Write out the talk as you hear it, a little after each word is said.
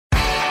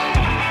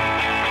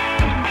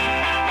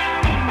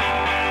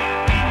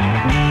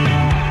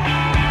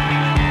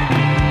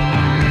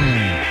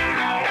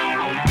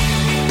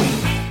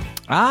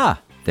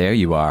Ah, there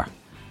you are.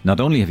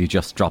 Not only have you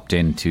just dropped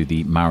into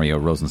the Mario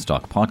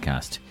Rosenstock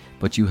Podcast,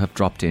 but you have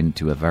dropped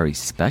into a very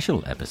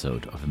special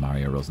episode of the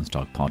Mario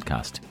Rosenstock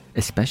Podcast,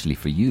 especially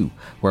for you,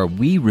 where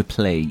we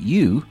replay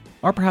you,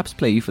 or perhaps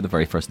play you for the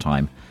very first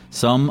time,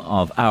 some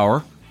of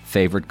our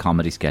favourite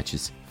comedy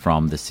sketches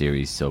from the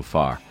series so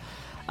far.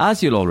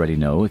 As you'll already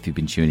know, if you've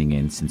been tuning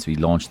in since we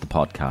launched the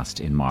podcast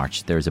in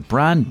March, there's a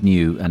brand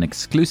new and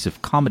exclusive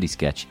comedy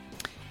sketch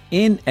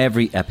in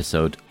every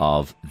episode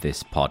of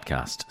this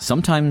podcast.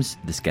 Sometimes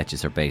the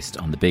sketches are based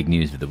on the big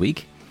news of the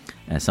week.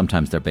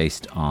 Sometimes they're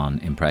based on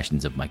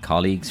impressions of my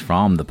colleagues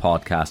from the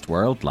podcast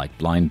world, like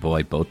Blind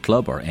Boy Boat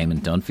Club or Eamon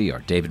Dunphy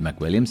or David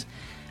McWilliams.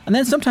 And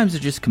then sometimes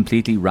they're just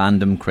completely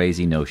random,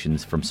 crazy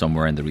notions from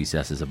somewhere in the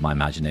recesses of my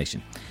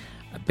imagination.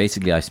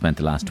 Basically, I've spent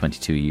the last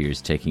 22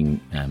 years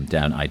taking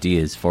down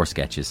ideas for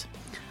sketches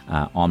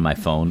on my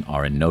phone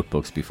or in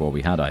notebooks before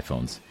we had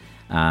iPhones.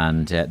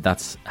 And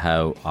that's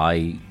how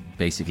I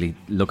basically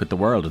look at the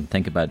world and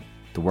think about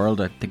the world.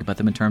 I think about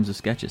them in terms of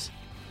sketches.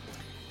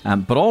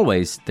 But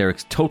always, they're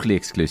totally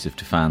exclusive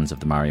to fans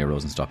of the Mario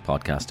Rosenstock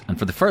podcast. And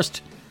for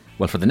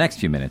the next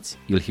few minutes,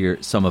 you'll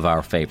hear some of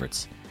our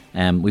favourites.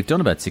 We've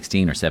done about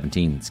 16 or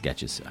 17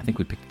 sketches. I think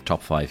we picked the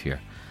top 5 here.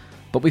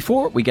 But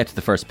before we get to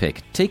the first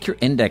pick, take your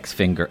index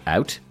finger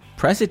out,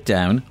 press it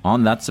down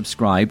on that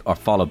subscribe or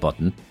follow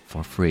button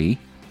for free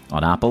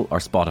on Apple or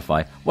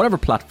Spotify, whatever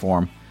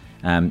platform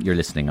you're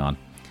listening on.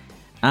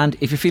 And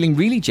if you're feeling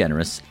really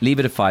generous, leave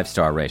it a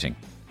 5-star rating.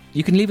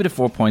 You can leave it a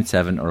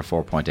 4.7 or a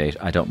 4.8.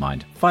 I don't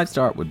mind.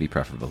 5-star would be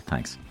preferable.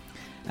 Thanks.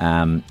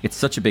 It's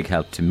such a big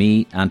help to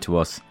me and to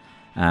us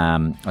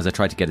as I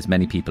try to get as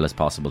many people as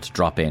possible to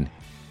drop in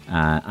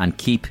and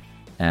keep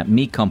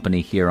me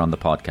company here on the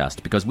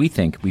podcast, because we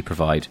think we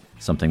provide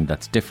something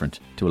that's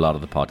different to a lot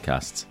of the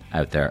podcasts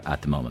out there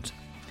at the moment.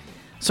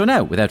 So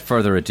now, without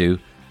further ado,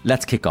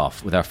 let's kick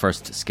off with our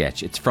first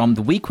sketch. It's from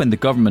the week when the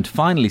government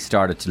finally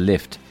started to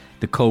lift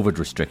the COVID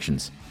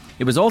restrictions.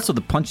 It was also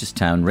the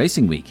Punchestown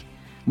Racing Week.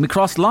 And we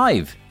crossed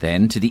live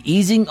then to the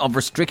easing of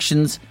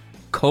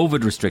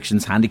COVID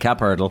restrictions handicap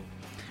hurdle,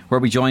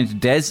 where we joined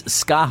Des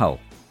Scahill,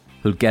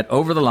 who'll get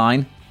over the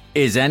line.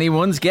 Is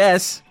anyone's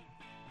guess?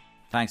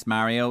 Thanks,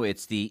 Mario.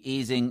 It's the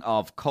easing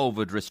of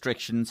COVID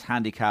restrictions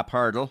handicap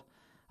hurdle.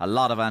 A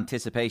lot of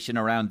anticipation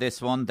around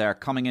this one. They're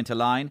coming into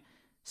line.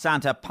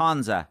 Santa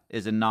Ponza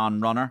is a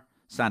non-runner.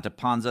 Santa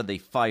Ponza, the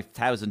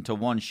 5,000 to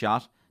 1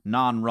 shot,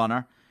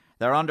 non-runner.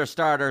 They're under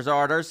starters'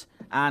 orders,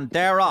 and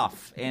they're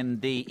off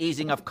in the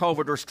easing of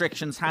COVID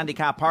restrictions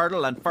handicap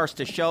hurdle. And first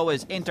to show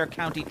is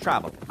inter-county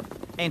travel.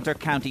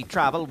 Inter-county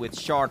travel with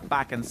short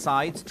back and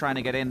sides trying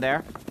to get in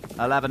there.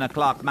 11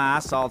 o'clock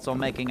mass also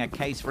making a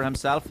case for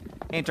himself.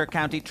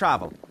 Inter-county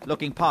travel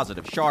looking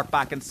positive. Short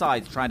back and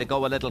sides trying to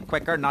go a little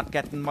quicker, not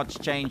getting much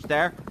change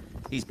there.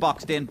 He's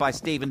boxed in by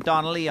Stephen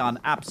Donnelly on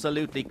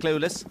Absolutely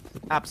Clueless.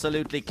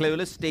 Absolutely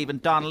Clueless, Stephen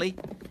Donnelly.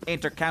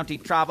 Inter-county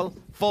travel.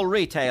 Full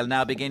retail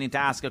now beginning to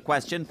ask a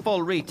question.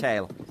 Full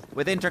retail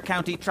with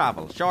inter-county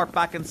travel. Short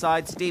back and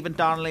side, Stephen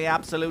Donnelly,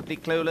 Absolutely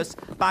Clueless.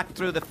 Back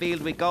through the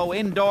field we go.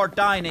 Indoor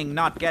dining,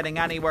 not getting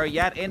anywhere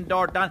yet.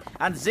 Indoor dining.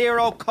 And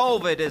Zero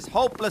COVID is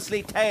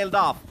hopelessly tailed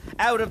off.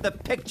 Out of the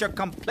picture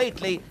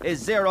completely is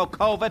Zero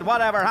COVID.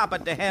 Whatever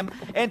happened to him?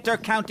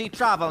 Inter-county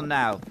travel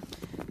now.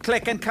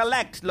 Click and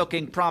collect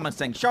looking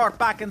promising. Short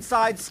back and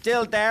side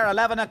still there.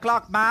 11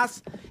 o'clock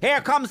mass.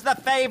 Here comes the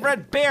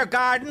favourite, Beer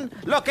Garden,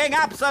 looking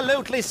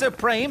absolutely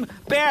supreme.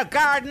 Beer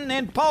Garden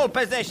in pole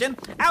position.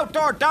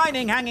 Outdoor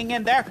dining hanging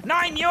in there.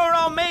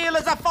 €9 meal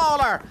is a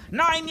faller.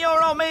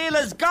 €9 meal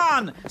is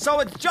gone. So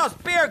it's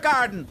just Beer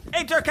Garden.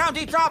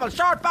 Inter-county travel.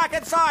 Short back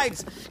and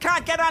sides.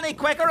 Can't get any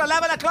quicker.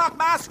 11 o'clock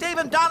mass.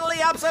 Stephen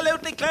Donnelly,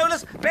 Absolutely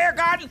Clueless. Beer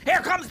Garden.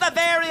 Here comes the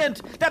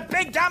variant. The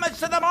big damage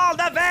to them all.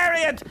 The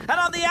variant. And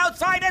on the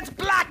outside, it's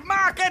Black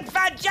Market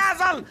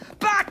Vajazzle.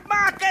 Black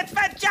Market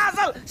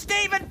Vajazzle.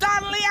 Stephen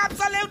Donnelly,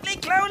 Absolutely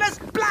Clueless.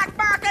 Black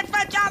Market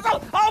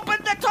Vajazzle. Open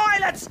the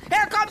toilets.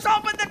 Here comes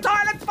Open the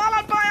Toilets,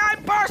 followed by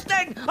I'm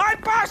Bursting.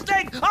 I'm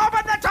Bursting.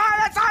 Open the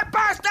toilets. I'm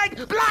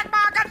Bursting. Black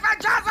Market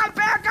Vajazzle.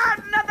 Beer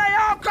Garden. And they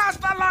all cross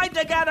the line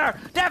together.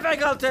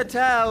 Difficult to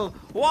tell.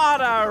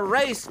 What a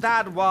race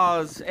that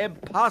was.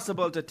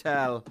 Impossible to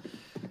tell.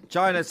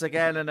 Join us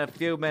again in a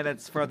few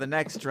minutes for the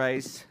next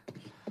race.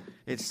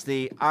 It's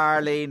the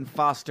Arlene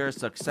Foster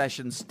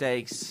Succession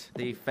Stakes.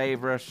 The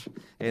favourite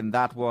in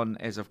that one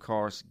is, of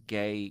course,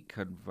 Gay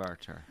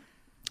Converter.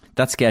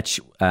 That sketch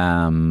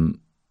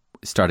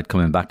started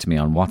coming back to me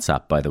on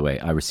WhatsApp, by the way.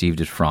 I received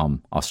it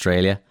from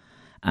Australia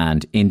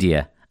and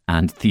India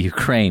and the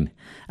Ukraine.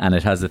 And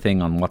it has a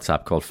thing on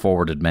WhatsApp called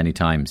Forwarded Many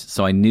Times.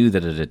 So I knew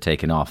that it had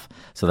taken off.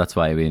 So that's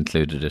why we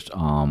included it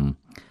on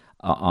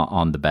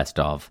the best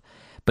of.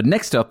 But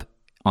next up,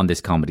 on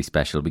this comedy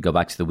special, we go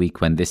back to the week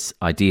when this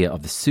idea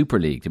of the Super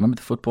League, do you remember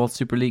the Football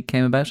Super League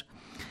came about?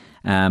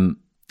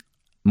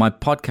 My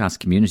podcast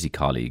community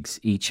colleagues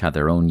each had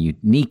their own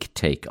unique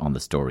take on the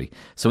story.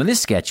 So in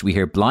this sketch, we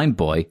hear Blind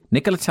Boy,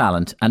 Nicola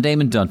Tallant and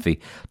Eamon Dunphy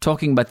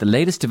talking about the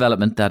latest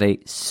development that a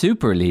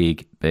Super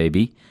League,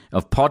 baby,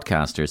 of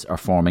podcasters are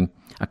forming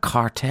a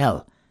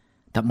cartel.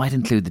 that might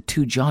include the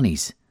two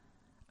Johnnies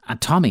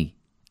and Tommy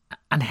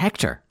and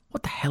Hector.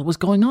 What the hell was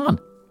going on?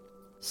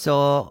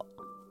 So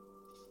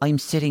I'm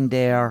sitting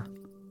there,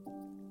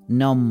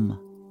 numb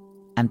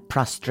and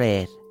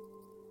prostrate,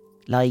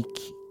 like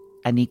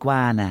an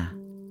iguana,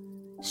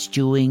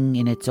 stewing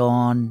in its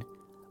own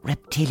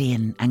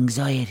reptilian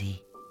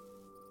anxiety.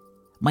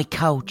 My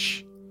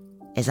couch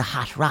is a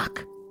hot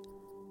rock,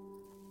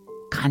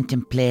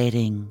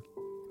 contemplating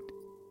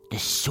the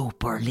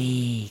Super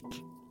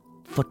League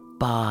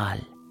football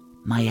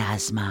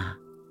miasma.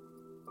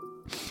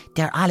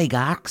 They're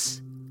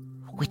oligarchs,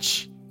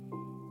 what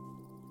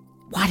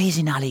is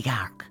an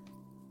oligarch?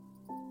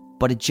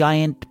 But a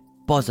giant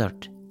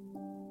buzzard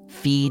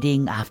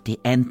feeding off the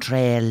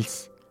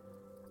entrails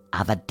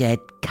of a dead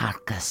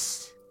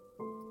carcass.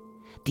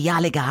 The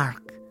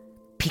oligarch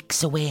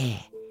picks away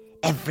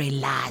every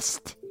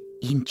last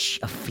inch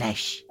of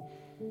flesh,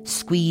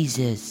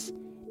 squeezes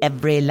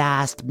every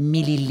last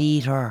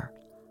milliliter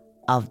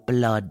of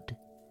blood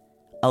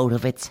out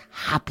of its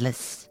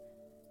hapless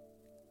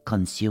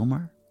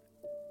consumer.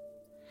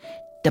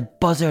 The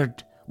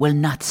buzzard will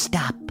not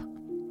stop,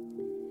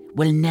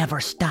 will never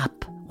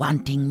stop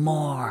wanting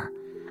more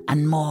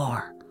and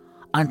more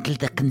until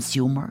the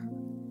consumer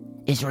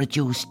is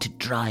reduced to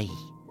dry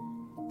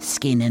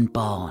skin and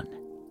bone.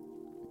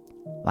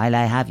 While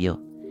I have you,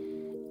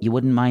 you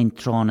wouldn't mind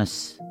throwing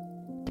us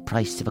the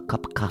price of a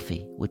cup of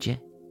coffee, would you?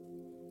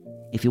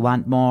 If you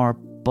want more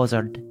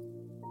buzzard,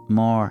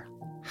 more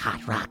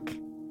hot rock.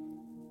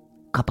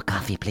 Cup of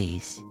coffee,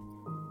 please.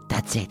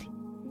 That's it.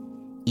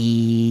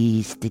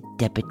 Ease the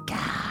debit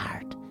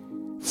card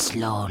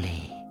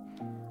slowly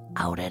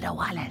out of the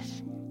wallet.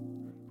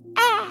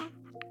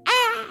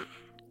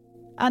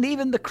 And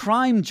even the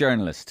crime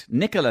journalist,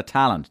 Nicola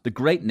Tallant, the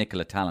great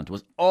Nicola Tallant,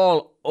 was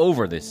all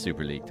over this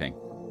Super League thing.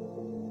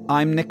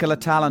 I'm Nicola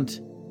Tallant.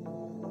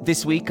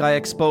 This week I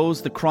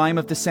expose the crime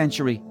of the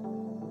century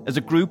as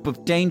a group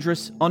of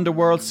dangerous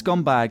underworld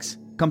scumbags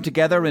come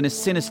together in a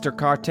sinister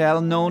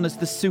cartel known as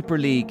the Super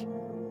League.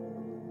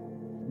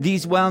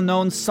 These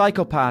well-known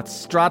psychopaths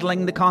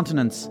straddling the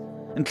continents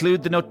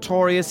include the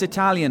notorious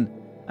Italian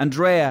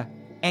Andrea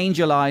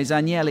Angel Eyes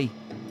Agnelli,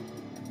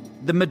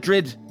 the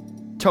Madrid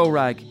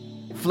Torag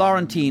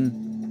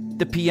Florentine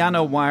the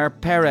Piano Wire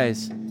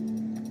Perez,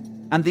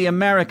 and the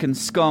American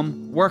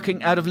scum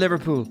working out of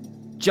Liverpool,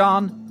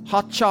 John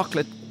Hot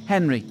Chocolate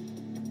Henry.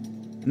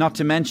 Not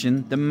to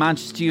mention the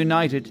Manchester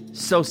United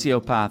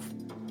sociopath,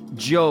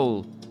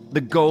 Joel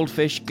the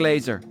Goldfish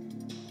Glazer.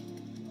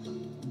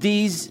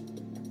 These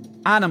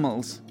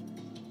animals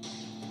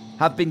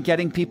have been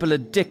getting people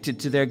addicted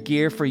to their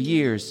gear for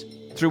years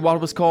through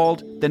what was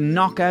called the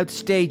knockout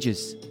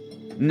stages.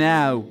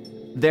 Now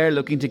they're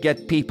looking to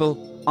get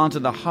people onto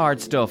the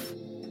hard stuff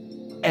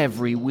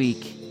every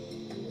week.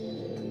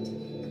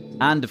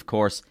 And of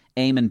course,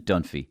 Eamon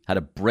Dunphy had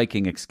a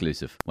breaking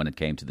exclusive when it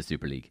came to the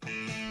Super League.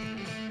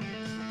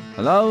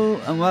 Hello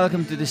and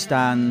welcome to The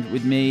Stand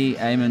with me,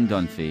 Eamon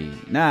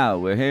Dunphy. Now,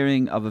 we're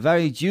hearing of a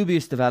very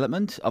dubious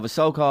development of a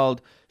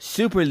so-called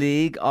Super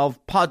League of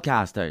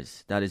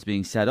podcasters that is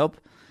being set up.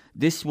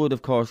 This would,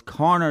 of course,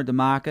 corner the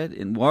market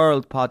in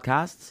world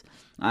podcasts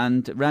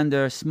and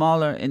render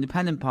smaller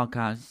independent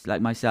podcasts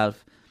like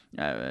myself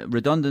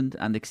redundant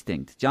and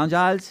extinct. John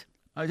Giles?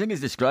 I think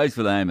it's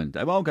disgraceful, Eamon.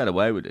 They won't get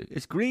away with it.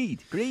 It's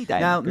greed, Eamon.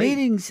 Now, greed.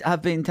 Meetings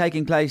have been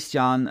taking place,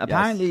 John,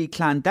 apparently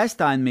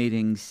clandestine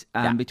meetings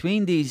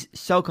between these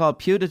so-called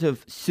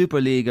putative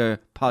Super Leaguer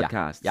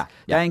podcasts.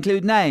 They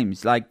include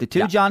names like the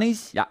two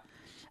Johnnies,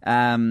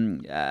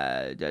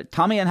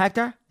 Tommy and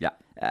Hector,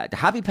 the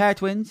Happy Pair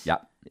Twins,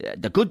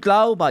 The Good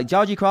Glow by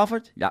Georgie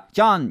Crawford.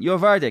 John, your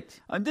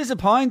verdict. I'm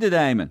disappointed,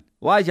 Eamon.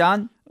 Why,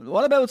 John?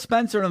 What about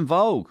Spencer and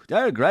Vogue?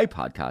 They're a great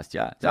podcast,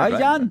 yeah. Sorry,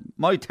 John?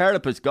 My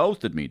therapist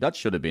ghosted me. That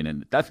should have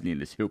been definitely in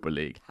the Super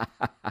League.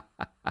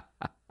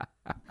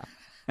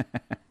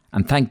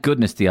 And thank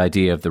goodness the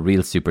idea of the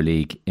real Super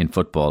League in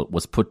football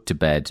was put to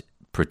bed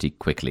pretty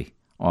quickly.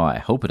 Oh, I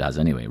hope it has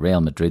anyway.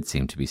 Real Madrid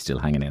seem to be still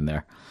hanging in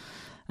there.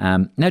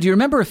 Now, do you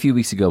remember a few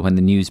weeks ago when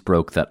the news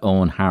broke that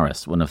Owen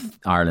Harris, one of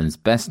Ireland's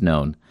best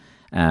known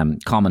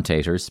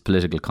commentators,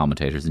 political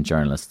commentators and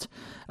journalists,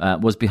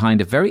 was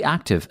behind a very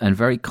active and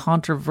very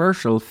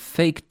controversial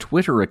fake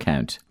Twitter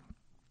account,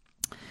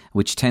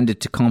 which tended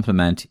to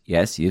compliment,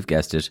 yes, you've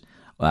guessed it,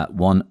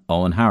 one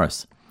Owen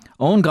Harris.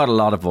 Owen got a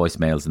lot of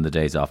voicemails in the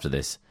days after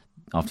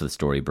the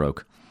story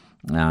broke.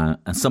 And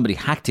somebody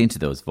hacked into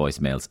those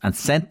voicemails and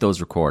sent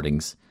those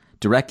recordings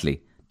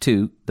directly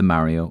to the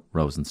Mario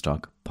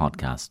Rosenstock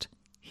podcast.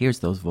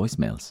 Here's those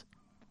voicemails.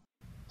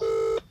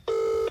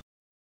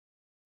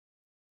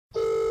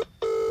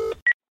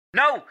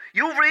 No,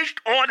 you've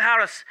reached Owen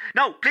Harris.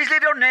 Now, please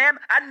leave your name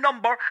and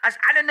number as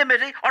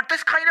anonymity, or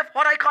this kind of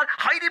what I call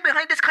hiding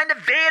behind this kind of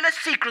veil of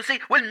secrecy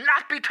will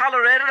not be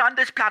tolerated on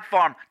this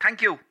platform.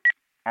 Thank you.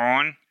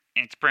 Owen,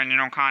 it's Brendan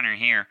O'Connor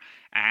here.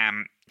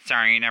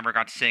 Sorry you never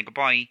got to say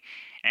goodbye.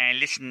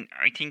 Listen,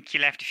 I think you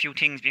left a few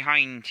things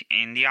behind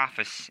in the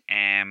office.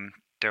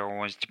 There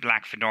was the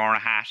black fedora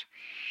hat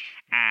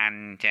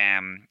and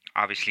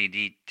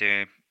obviously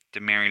the the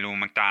Mary Lou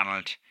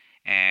McDonald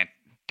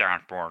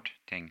dartboard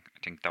thing. I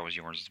think that was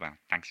yours as well.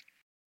 Thanks.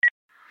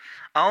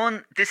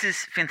 Owen, this is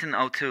Fintan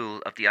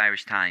O'Toole of the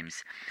Irish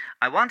Times.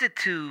 I wanted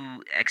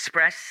to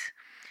express,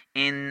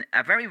 in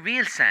a very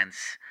real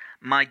sense,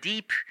 my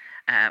deep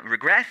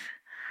regret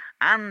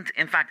and,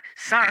 in fact,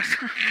 sorry.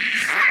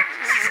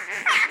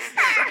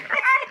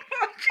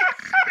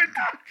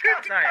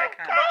 Sorry, I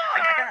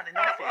can't. In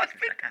all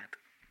seriousness, I can't.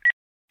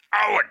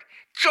 Owen,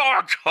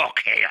 George Hook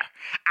here.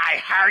 I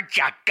heard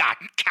you got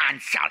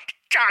cancelled.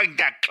 Join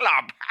the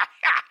club.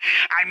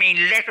 I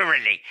mean,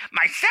 literally.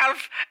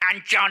 Myself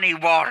and Johnny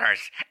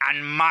Waters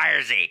and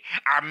Myersy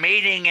are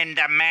meeting in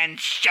the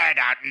men's shed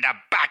out in the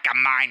back of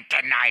mine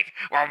tonight.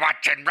 We're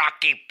watching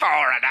Rocky IV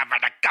and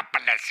having a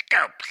couple of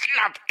scoops.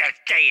 Love to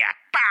see you.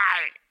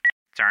 Bye.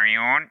 Sorry,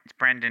 Owen. It's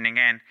Brendan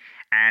again.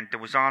 And there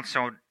was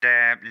also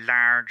the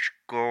large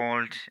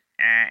gold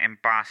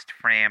embossed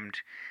framed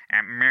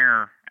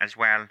mirror as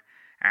well.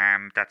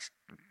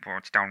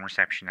 It's down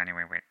reception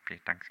anyway. Wait,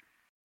 please, thanks.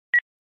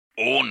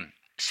 Owen,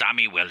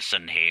 Sammy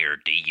Wilson here,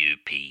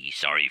 DUP.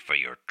 Sorry for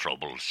your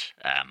troubles.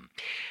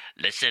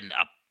 Listen,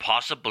 a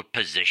possible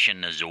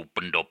position has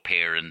opened up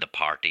here in the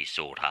party,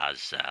 so it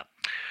has.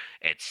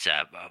 It's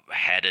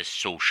head of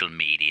social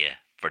media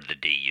for the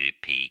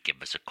DUP.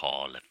 Give us a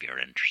call if you're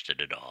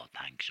interested at all.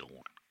 Thanks,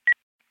 Owen.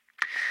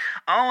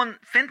 Owen,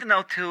 Fintan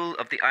O'Toole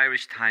of the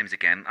Irish Times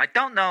again. I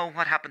don't know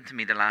what happened to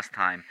me the last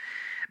time,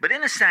 but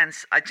in a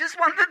sense, I just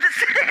wanted to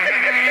say...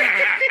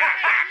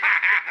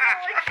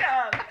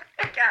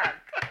 I can't.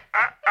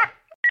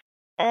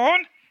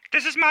 Owen,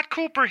 this is Matt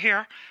Cooper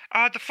here.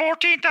 The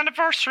 14th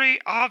anniversary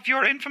of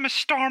your infamous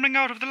storming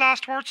out of the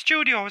Last Word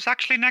studio is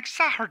actually next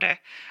Saturday.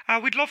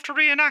 We'd love to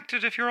reenact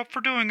it if you're up for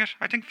doing it.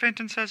 I think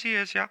Fintan says he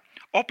is, yeah.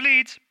 Up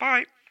Leeds.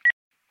 Bye.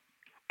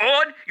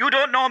 Owen, you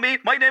don't know me.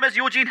 My name is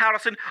Eugene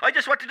Harrison. I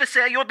just wanted to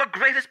say you're the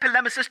greatest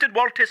polemicist in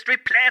world history.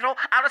 Plato,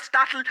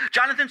 Aristotle,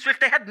 Jonathan Swift,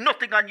 they had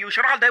nothing on you.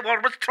 Sure, all they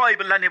were was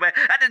tribal anyway.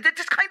 And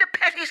this kind of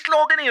petty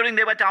sloganeering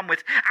they went on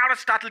with.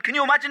 Aristotle, can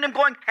you imagine him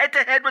going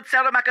head-to-head with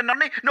Sarah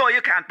McInerney? No,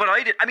 you can't, but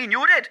I did. I mean,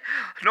 you did.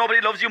 Nobody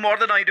loves you more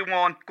than I do,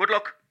 Owen. Good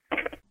luck.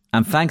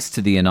 And thanks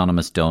to the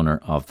anonymous donor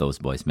of those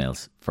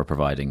voicemails for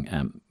providing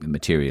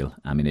material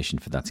ammunition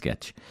for that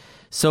sketch.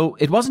 So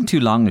it wasn't too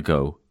long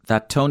ago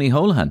that Tony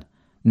Holohan,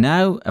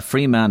 now a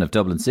free man of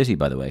Dublin City,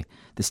 by the way,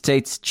 the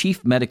state's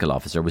chief medical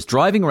officer, was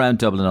driving around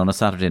Dublin on a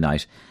Saturday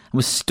night and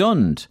was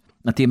stunned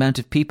at the amount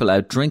of people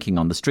out drinking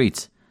on the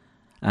streets.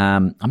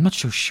 I'm not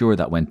so sure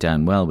that went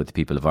down well with the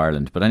people of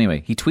Ireland, but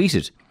anyway, he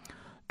tweeted,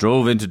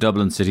 "Drove into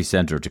Dublin city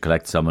centre to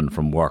collect someone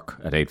from work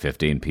at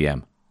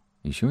 8:15pm. Are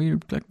you sure you're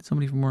collecting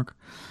somebody from work?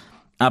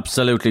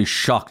 Absolutely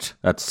shocked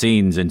at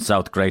scenes in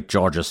South Great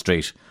George's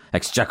Street,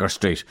 Exchequer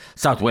Street,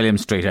 South William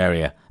Street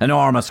area.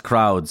 Enormous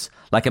crowds,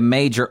 like a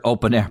major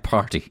open-air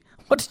party.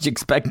 What did you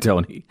expect,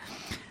 Tony?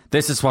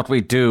 This is what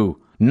we do,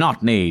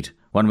 not need,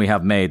 when we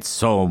have made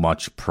so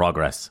much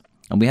progress."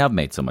 And we have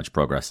made so much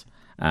progress.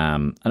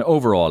 And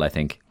overall, I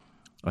think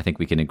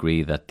we can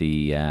agree that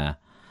the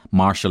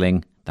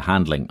marshalling, the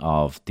handling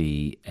of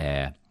the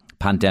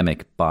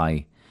pandemic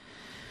by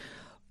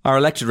our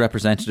elected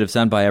representatives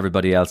and by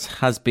everybody else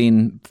has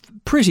been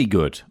pretty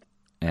good.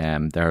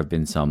 There have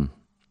been some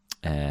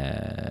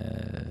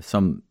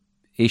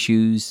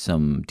issues,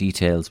 some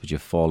details which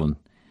have fallen,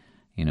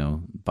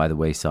 by the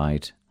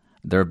wayside.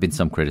 There have been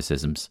some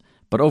criticisms,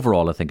 but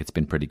overall I think it's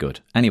been pretty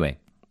good. Anyway,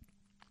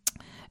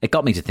 it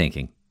got me to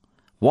thinking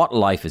what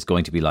life is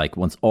going to be like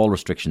once all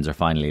restrictions are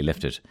finally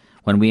lifted,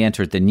 when we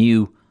enter the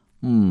new,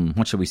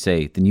 what shall we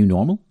say, the new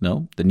normal?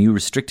 No, the new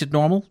restricted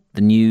normal?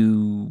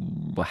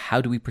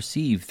 How do we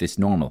perceive this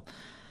normal?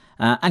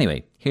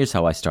 Anyway, here's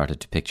how I started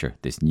to picture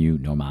this new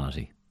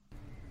normality.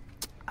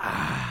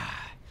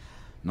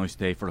 Nice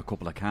day for a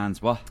couple of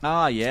cans, what?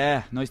 Ah,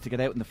 yeah. Nice to get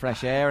out in the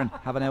fresh air and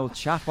have an old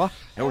chat, what?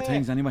 Our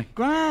things, anyway.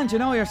 Grand, you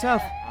know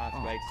yourself.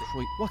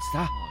 What's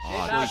that?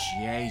 Oh,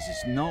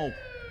 Jesus, no.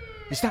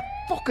 Is that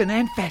fucking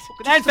Enfet?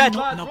 Enfet!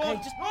 Okay,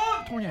 just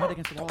turn your head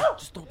against the wall.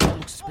 Just don't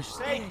look suspicious.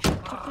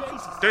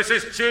 This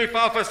is Chief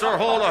Officer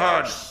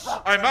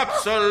Holohan. I'm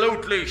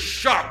absolutely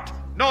shocked.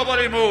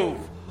 Nobody move.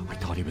 I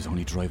thought he was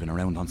only driving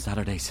around on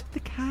Saturdays.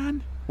 The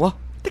can. What?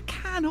 The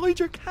can. Hide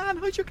your can.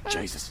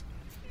 Jesus.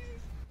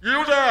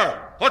 You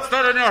there! What's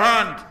that in your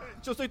hand?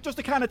 Just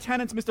a can of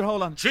Tennent's, Mr.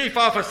 Holohan. Chief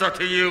Officer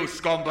to you,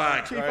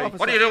 scumbag. Chief Officer.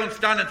 What are you doing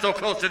standing so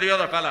close to the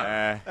other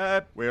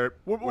fella?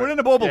 We're in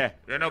a bubble.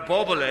 You're in a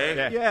bubble,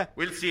 eh? Yeah.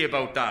 We'll see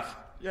about that.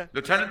 Yeah.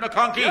 Lieutenant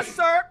McConkey. Yes,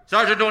 sir.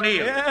 Sergeant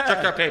O'Neill. Yeah.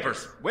 Check their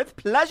papers. With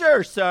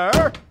pleasure,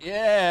 sir.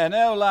 Yeah,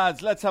 now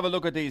lads, let's have a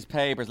look at these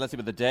papers. Let's see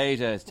what the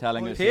data is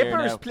telling us here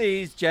Papers, now.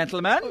 please,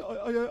 gentlemen.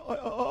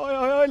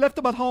 I left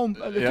them at home,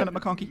 Lieutenant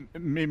McConkey.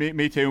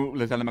 Me too,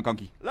 Lieutenant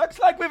McConkey. Looks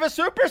like we've a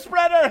super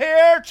spreader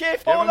here,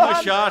 Chief. Give him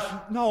a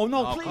shot. No,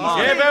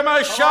 please. Give him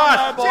a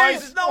shot.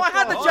 Jesus, no, I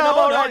had the job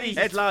already.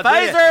 It's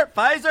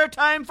Pfizer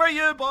time for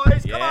you,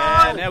 boys. Come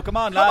on. Now come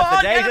on, lads.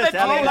 The data's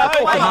telling us.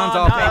 Come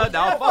on,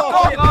 Now, fuck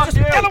off.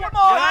 There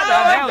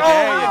you go.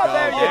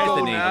 There's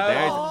the needle.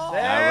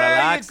 Now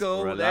relax.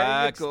 go.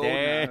 Relax. There you go.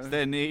 There's now.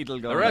 the needle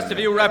going. The rest of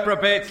you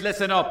reprobates,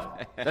 listen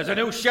up. There's a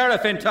new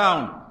sheriff in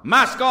town.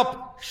 Mask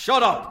up,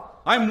 shut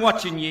up. I'm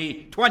watching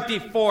ye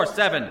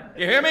 24/7.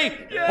 You hear me?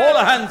 Yeah. Hold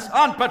a hands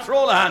on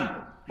patrol a hand.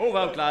 Move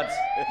out, lads.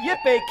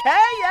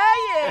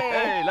 Yippee-ki-yay!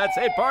 Hey, let's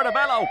hit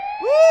Portobello.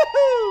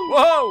 Woohoo!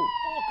 Whoa!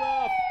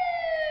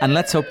 And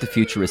let's hope the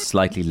future is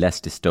slightly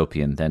less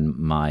dystopian than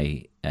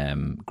my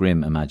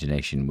grim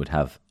imagination would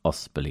have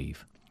us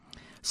believe.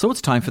 So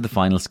it's time for the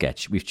final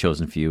sketch we've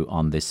chosen for you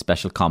on this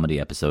special comedy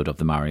episode of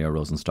the Mario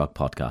Rosenstock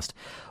Podcast.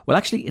 Well,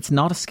 actually, it's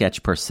not a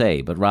sketch per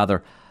se, but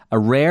rather a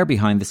rare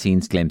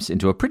behind-the-scenes glimpse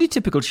into a pretty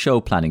typical show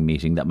planning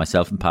meeting that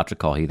myself and Patrick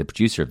Caughey, the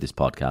producer of this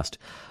podcast,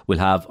 will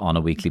have on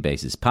a weekly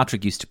basis.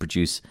 Patrick used to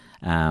produce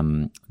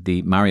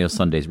the Mario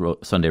Sunday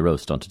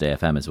Roast on Today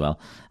FM as well,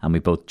 and we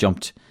both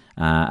jumped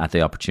at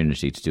the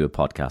opportunity to do a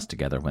podcast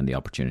together when the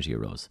opportunity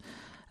arose.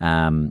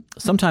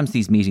 Sometimes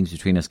these meetings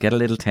between us get a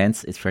little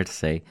tense, it's fair to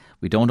say.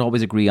 We don't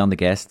always agree on the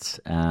guests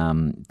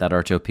that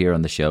are to appear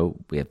on the show.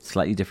 We have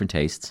slightly different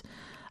tastes,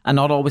 and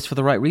not always for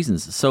the right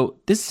reasons. So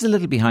this is a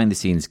little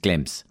behind-the-scenes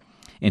glimpse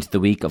into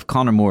the week of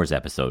Conor Moore's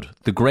episode,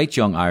 the great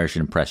young Irish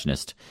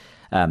impressionist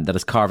that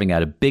is carving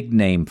out a big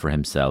name for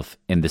himself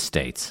in the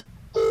States.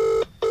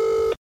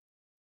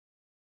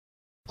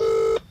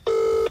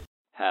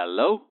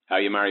 Hello? How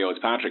are you, Mario? It's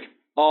Patrick.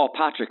 Oh,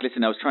 Patrick,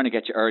 listen, I was trying to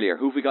get you earlier.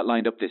 Who have we got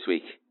lined up this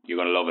week? You're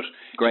going to love it.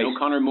 Great. You know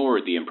Conor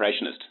Moore, the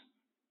impressionist?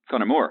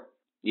 Conor Moore?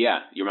 Yeah,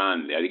 your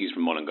man. I think he's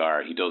from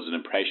Mullingar. He does an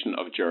impression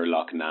of Ger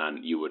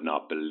Loughnane you would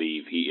not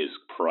believe. He is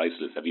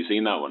priceless. Have you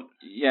seen that one?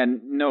 Yeah,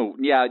 no.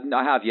 Yeah,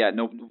 I have, yeah.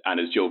 No. And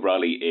his Joe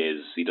Brolly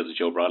he does a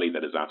Joe Brolly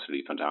that is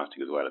absolutely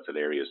fantastic as well. It's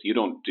hilarious. You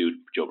don't do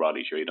Joe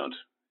Brolly, sure you don't?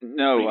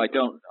 No, Really?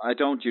 I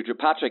don't. You,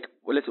 Patrick,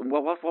 well, listen,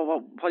 what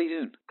are you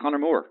doing? Conor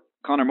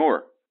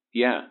Moore.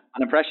 Yeah.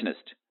 An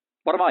impressionist.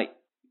 What am I?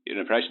 You're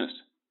an impressionist.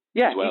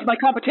 Yeah, As well. he's my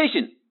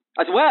competition.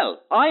 As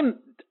well.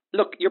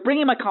 Look, you're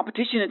bringing my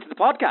competition into the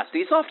podcast. Are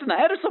you softening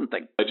ahead or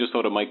something? I just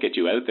thought it might get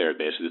you out there a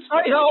bit.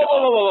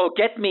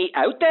 Get me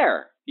out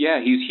there.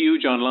 Yeah, he's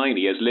huge online.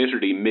 He has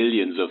literally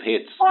millions of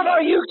hits. What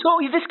are you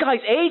talking? This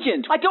guy's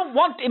agent. I don't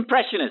want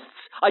impressionists.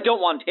 I don't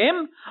want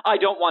him. I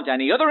don't want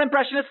any other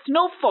impressionists.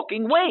 No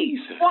fucking way.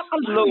 Jesus, What a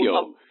load Mario.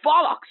 of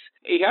bollocks.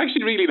 He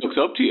actually really looks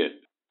up to you.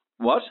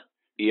 What?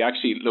 He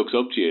actually looks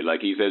up to you. Like,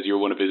 he says you're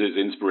one of his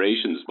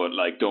inspirations, but,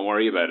 like, don't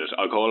worry about it.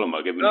 I'll call him.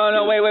 I'll give him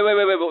No, wait.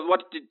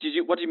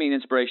 What do you mean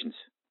inspirations?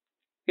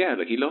 Yeah,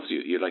 like, he loves you.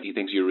 He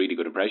thinks you're a really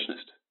good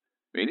impressionist.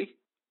 Really?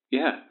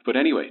 Yeah, but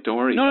anyway, don't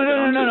worry. No.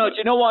 Do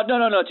you know what?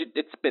 No.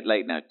 It's a bit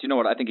late now. Do you know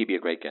what? I think he'd be a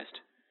great guest.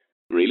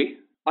 Really?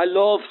 I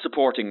love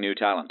supporting new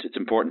talent. It's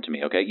important to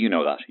me, okay? You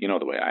know that. You know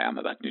the way I am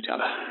about new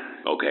talent.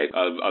 Okay,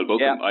 I'll book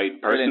Yeah, him.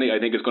 I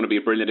think it's going to be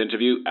a brilliant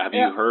interview. Have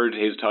you heard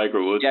his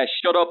Tiger Woods? Yeah,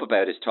 shut up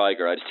about his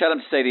tiger. I just tell him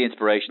to say the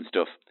inspiration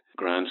stuff.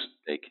 Grant.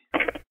 Like.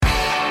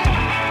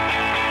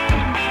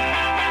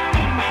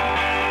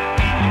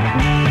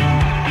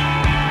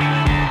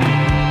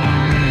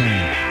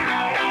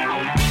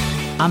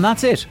 And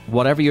that's it.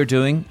 Whatever you're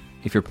doing,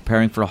 if you're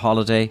preparing for a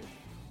holiday,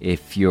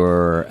 if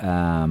you're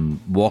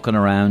walking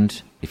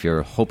around, if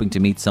you're hoping to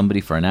meet somebody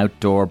for an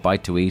outdoor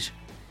bite to eat,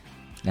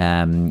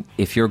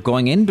 if you're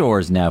going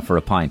indoors now for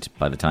a pint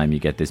by the time you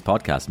get this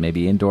podcast,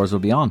 maybe indoors will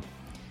be on.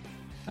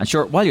 And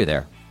sure, while you're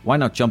there, why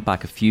not jump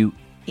back a few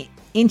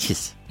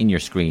inches in your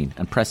screen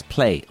and press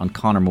play on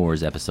Conor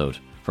Moore's episode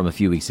from a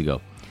few weeks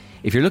ago.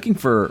 If you're looking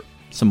for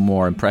some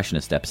more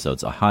impressionist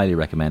episodes, I highly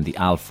recommend the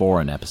Al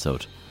Foran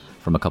episode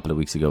from a couple of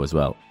weeks ago as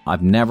well.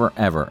 I've never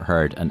ever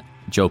heard an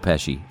Joe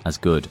Pesci as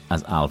good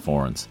as Al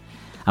Foran's.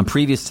 And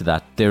previous to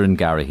that, Darren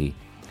Garrahy.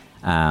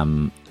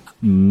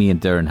 Me and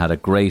Darren had a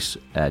great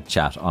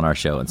chat on our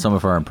show, and some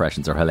of her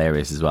impressions are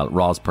hilarious as well.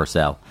 Roz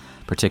Purcell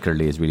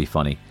particularly is really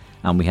funny,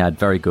 and we had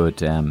very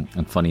good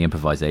and funny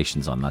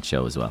improvisations on that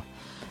show as well.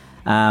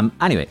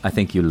 Anyway, I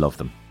think you'll love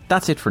them.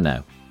 That's it for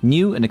now.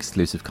 New and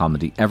exclusive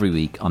comedy every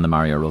week on the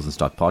Mario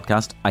Rosenstock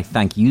Podcast. I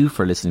thank you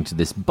for listening to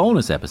this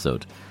bonus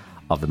episode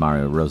of the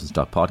Mario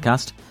Rosenstock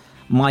Podcast.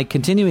 My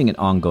continuing and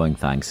ongoing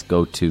thanks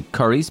go to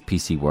Curry's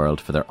PC World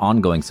for their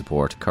ongoing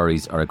support.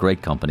 Curry's are a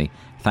great company.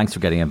 Thanks for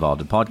getting involved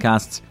in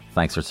podcasts.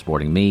 Thanks for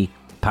supporting me,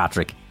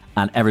 Patrick,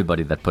 and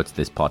everybody that puts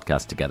this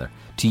podcast together.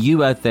 To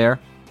you out there,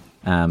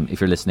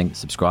 if you're listening,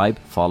 subscribe,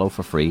 follow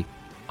for free.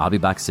 I'll be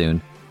back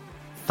soon.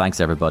 Thanks,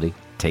 everybody.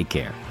 Take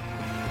care.